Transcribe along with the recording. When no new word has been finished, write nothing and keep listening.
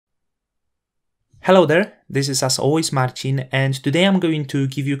Hello there, this is as always Marcin, and today I'm going to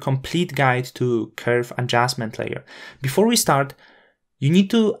give you a complete guide to Curve Adjustment Layer. Before we start, you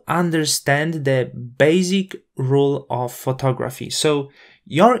need to understand the basic rule of photography. So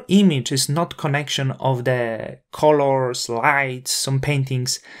your image is not connection of the colors, lights, some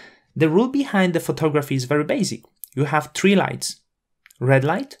paintings. The rule behind the photography is very basic. You have three lights: red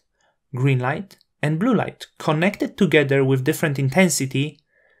light, green light, and blue light, connected together with different intensity,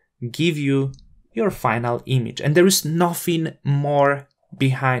 give you your final image. And there is nothing more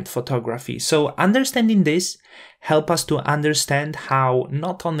behind photography. So understanding this help us to understand how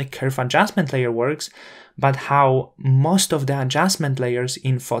not only Curve Adjustment Layer works, but how most of the adjustment layers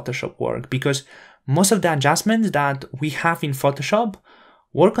in Photoshop work. Because most of the adjustments that we have in Photoshop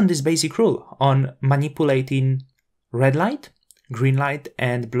work on this basic rule on manipulating red light, green light,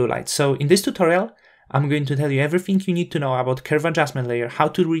 and blue light. So in this tutorial, I'm going to tell you everything you need to know about Curve Adjustment Layer, how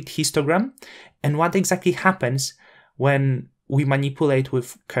to read histogram, and what exactly happens when we manipulate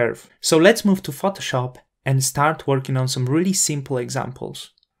with curve. So let's move to Photoshop and start working on some really simple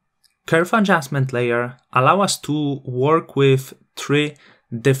examples. Curve Adjustment Layer allows us to work with three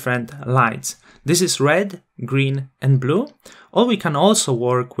different lights. This is red, green, and blue. Or we can also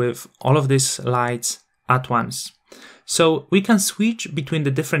work with all of these lights at once. So we can switch between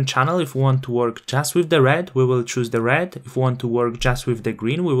the different channels. If we want to work just with the red, we will choose the red. If we want to work just with the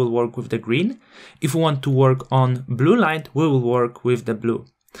green, we will work with the green. If we want to work on blue light, we will work with the blue.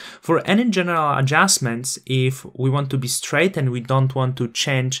 For any general adjustments, if we want to be straight and we don't want to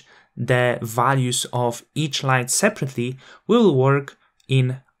change the values of each light separately, we will work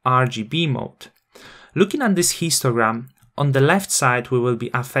in RGB mode. Looking at this histogram, on the left side, we will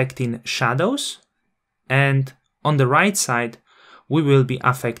be affecting shadows, and on the right side, we will be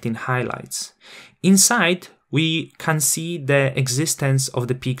affecting highlights. Inside, we can see the existence of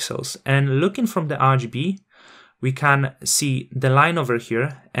the pixels, and looking from the RGB, we can see the line over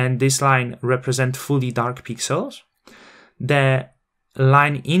here, and this line represents fully dark pixels. The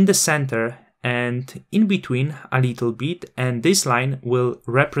line in the center and in between a little bit, and this line will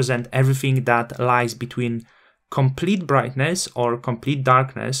represent everything that lies between complete brightness or complete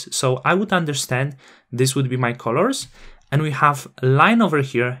darkness. So I would understand this would be my colors, and we have a line over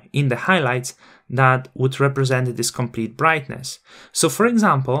here in the highlights that would represent this complete brightness. So for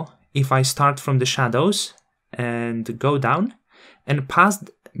example, if I start from the shadows and go down and pass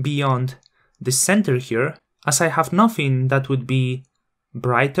beyond the center here, as I have nothing that would be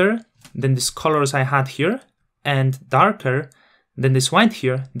brighter than these colors I had here and darker than this white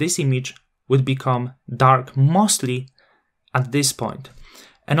here, this image would become dark mostly at this point.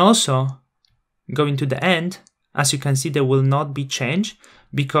 And also, going to the end, as you can see, there will not be change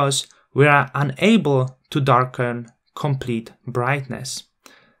because we are unable to darken complete brightness.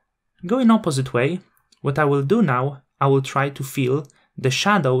 Going opposite way, what I will do now, I will try to fill the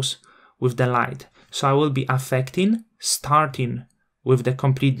shadows with the light. So I will be affecting, starting with the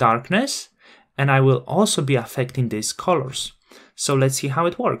complete darkness, and I will also be affecting these colors. So let's see how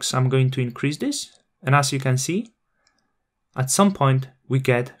it works. I'm going to increase this, and as you can see, at some point we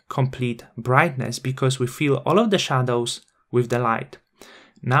get complete brightness because we fill all of the shadows with the light.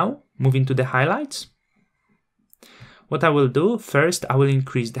 Now, moving to the highlights. What I will do, first I will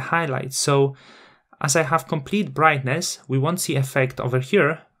increase the highlights. So as I have complete brightness, we won't see effect over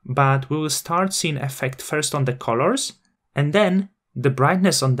here, but we will start seeing effect first on the colors, and then the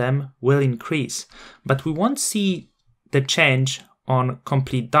brightness on them will increase. But we won't see the change on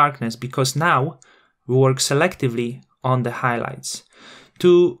complete darkness because now we work selectively on the highlights.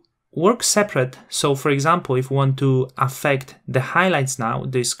 To work separate, so for example, if we want to affect the highlights now,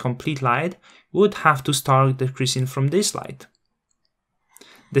 this complete light, we would have to start decreasing from this light.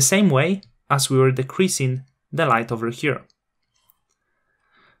 The same way as we were decreasing the light over here.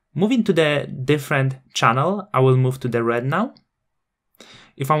 Moving to the different channel, I will move to the red now.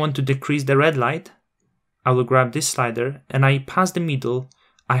 If I want to decrease the red light, I will grab this slider and I pass the middle,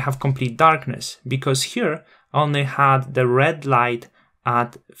 I have complete darkness because here I only had the red light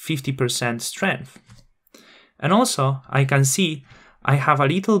at 50% strength. And also I can see I have a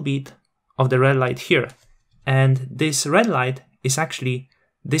little bit of the red light here, and this red light is actually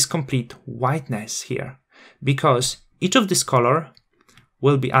this complete whiteness here because each of this color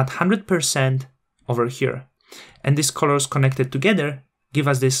will be at 100% over here, and these colors connected together give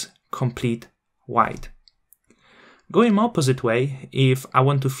us this complete white. Going opposite way, if I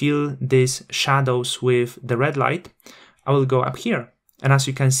want to fill these shadows with the red light, I will go up here. And as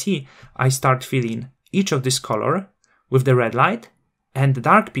you can see, I start filling each of this color with the red light and the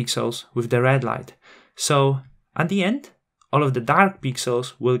dark pixels with the red light. So at the end, all of the dark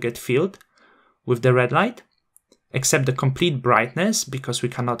pixels will get filled with the red light, except the complete brightness, because we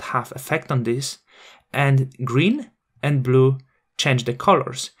cannot have effect on this, and green and blue change the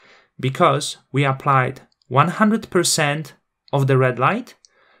colors, because we applied 100% of the red light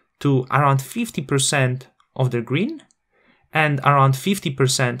to around 50% of the green and around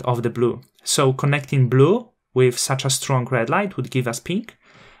 50% of the blue. So connecting blue with such a strong red light would give us pink,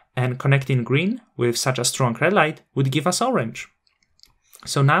 and connecting green with such a strong red light would give us orange.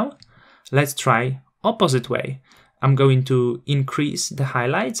 So now let's try opposite way. I'm going to increase the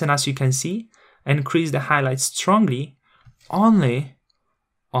highlights, and as you can see, increase the highlights strongly only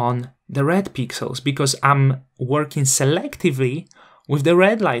on the red pixels, because I'm working selectively with the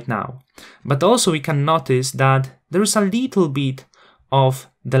red light now. But also we can notice that there is a little bit of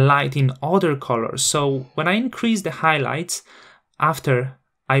the light in other colors. So when I increase the highlights after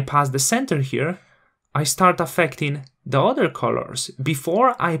I pass the center here, I start affecting the other colors.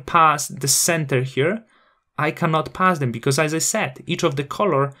 Before I pass the center here, I cannot pass them, because as I said, each of the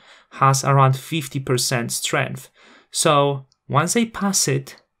color has around 50% strength. So once I pass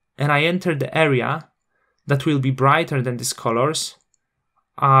it and I enter the area that will be brighter than these colors,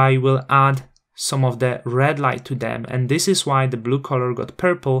 I will add some of the red light to them, and this is why the blue color got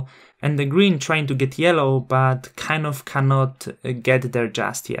purple and the green trying to get yellow but kind of cannot get there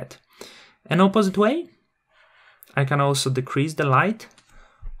just yet. An opposite way, I can also decrease the light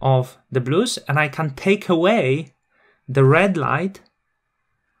of the blues, and I can take away the red light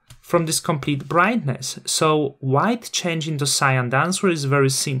from this complete brightness. So white change into cyan, the answer is very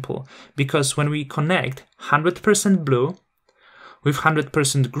simple, because when we connect 100% blue with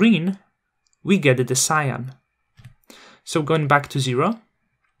 100% green, we get the cyan. So going back to 0,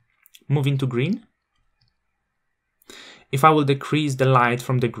 moving to green. If I will decrease the light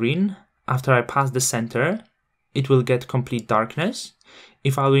from the green after I pass the center, it will get complete darkness.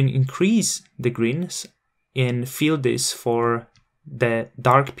 If I will increase the greens and fill this for the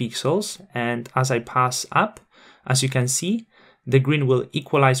dark pixels, and as I pass up, as you can see, the green will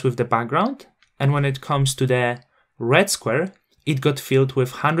equalize with the background, and when it comes to the red square, it got filled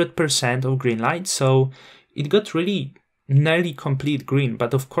with 100% of green light, so it got really nearly complete green.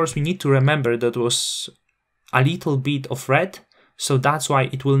 But of course we need to remember that was a little bit of red, so that's why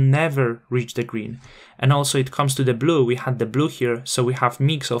it will never reach the green. And also it comes to the blue, we had the blue here, so we have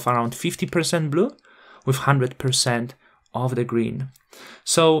mix of around 50% blue with 100% of the green.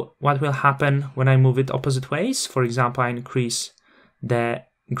 So what will happen when I move it opposite ways? For example, I increase the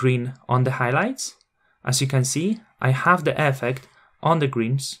green on the highlights. As you can see, I have the effect on the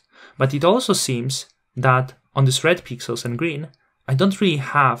greens, but it also seems that on these red pixels and green, I don't really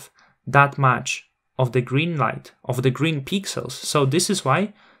have that much of the green light, of the green pixels. So this is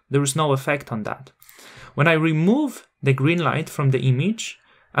why there is no effect on that. When I remove the green light from the image,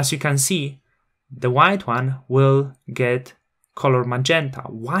 as you can see, the white one will get color magenta.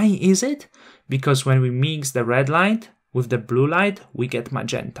 Why is it? Because when we mix the red light with the blue light, we get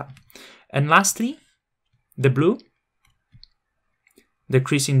magenta. And lastly, the blue,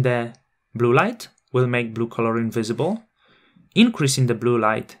 decreasing the blue light will make blue color invisible. Increasing the blue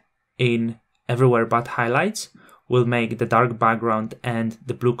light in everywhere but highlights will make the dark background and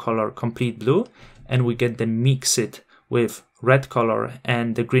the blue color complete blue, and we get the mix it with red color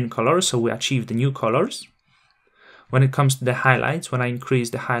and the green color, so we achieve the new colors. When it comes to the highlights, when I increase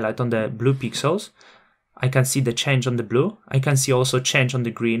the highlight on the blue pixels, I can see the change on the blue. I can see also change on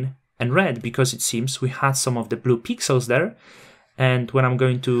the green and red, because it seems we had some of the blue pixels there. And when I'm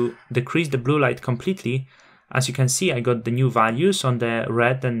going to decrease the blue light completely, as you can see, I got the new values on the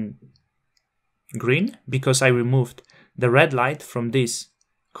red and green, because I removed the red light from these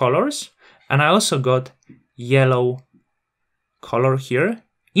colors. And I also got yellow color here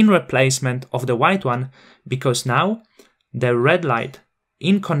in replacement of the white one, because now the red light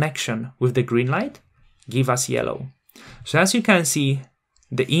in connection with the green light give us yellow. So as you can see,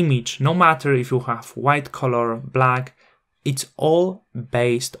 the image, no matter if you have white color, black, it's all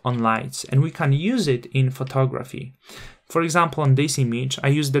based on lights, and we can use it in photography. For example, on this image, I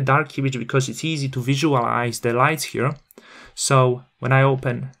use the dark image because it's easy to visualize the lights here. So when I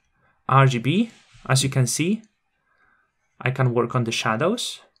open RGB, as you can see, I can work on the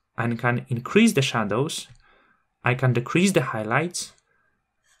shadows, and can increase the shadows, I can decrease the highlights,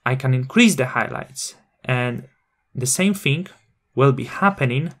 I can increase the highlights, and the same thing will be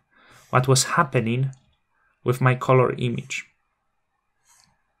happening, what was happening with my color image.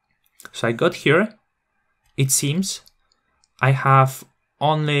 So I got here, it seems I have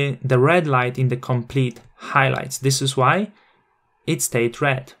only the red light in the complete highlights. This is why it stayed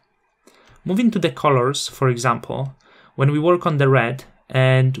red. Moving to the colors, for example, when we work on the red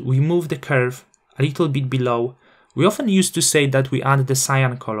and we move the curve a little bit below, we often used to say that we add the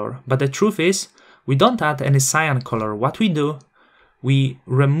cyan color, but the truth is we don't add any cyan color. What we do, we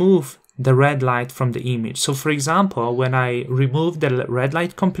remove the red light from the image. So for example, when I remove the red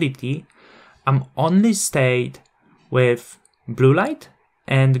light completely, I'm only stayed with blue light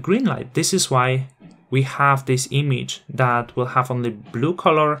and green light. This is why we have this image that will have only blue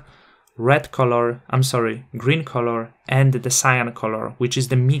color, green color, and the cyan color, which is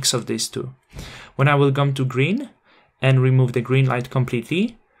the mix of these two. When I will come to green and remove the green light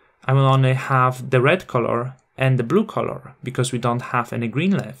completely, I will only have the red color and the blue color because we don't have any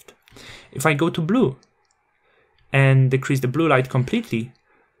green left. If I go to blue and decrease the blue light completely,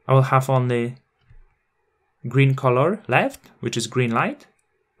 I will have only green color left, which is green light,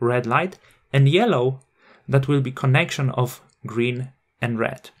 red light, and yellow, that will be connection of green and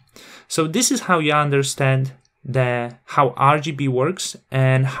red. So this is how you understand how RGB works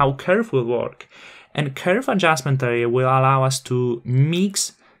and how curve will work. And curve adjustment area will allow us to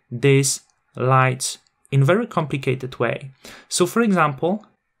mix these lights in a very complicated way. So for example,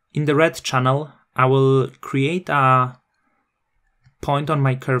 in the red channel, I will create a point on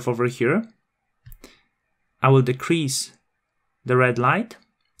my curve over here. I will decrease the red light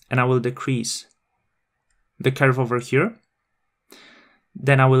and I will decrease the curve over here.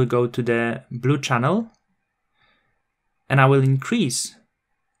 Then I will go to the blue channel and I will increase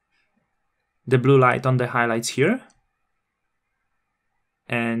the blue light on the highlights here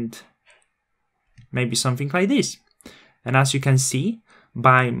and maybe something like this. And as you can see,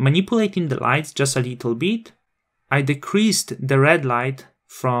 by manipulating the lights just a little bit, I decreased the red light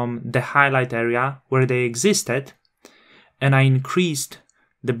from the highlight area where they existed, and I increased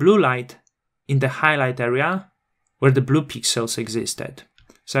the blue light in the highlight area where the blue pixels existed.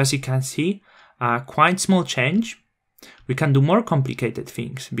 So as you can see, a quite small change. We can do more complicated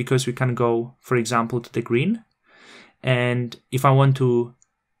things because we can go, for example, to the green. And if I want to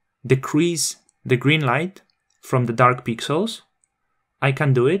decrease the green light from the dark pixels, I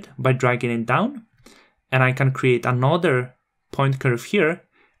can do it by dragging it down, and I can create another point curve here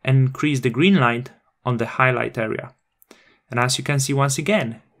and increase the green light on the highlight area. And as you can see, once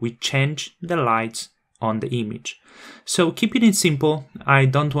again, we change the lights on the image. So keeping it simple, I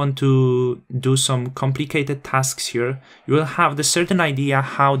don't want to do some complicated tasks here. You will have the certain idea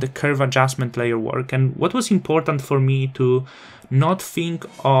how the curve adjustment layer work. And what was important for me to not think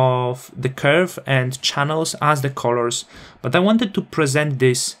of the curve and channels as the colors, but I wanted to present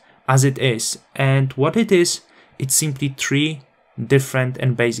this as it is. And what it is, it's simply three different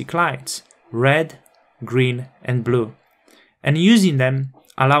and basic lights: red, green, and blue. And using them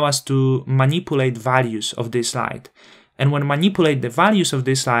allow us to manipulate values of this light. And when manipulate the values of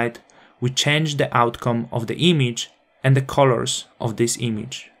this light, we change the outcome of the image and the colors of this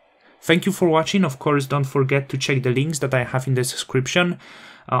image. Thank you for watching. Of course, don't forget to check the links that I have in the description.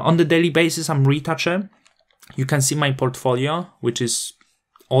 On the daily basis, I'm retoucher. You can see my portfolio, which is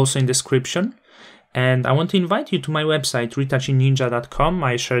also in the description. And I want to invite you to my website, retouchingninja.com.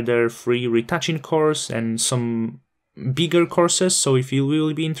 I share their free retouching course and some bigger courses. So if you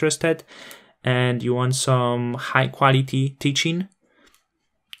will be interested and you want some high quality teaching,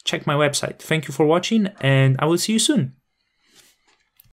 check my website. Thank you for watching, and I will see you soon.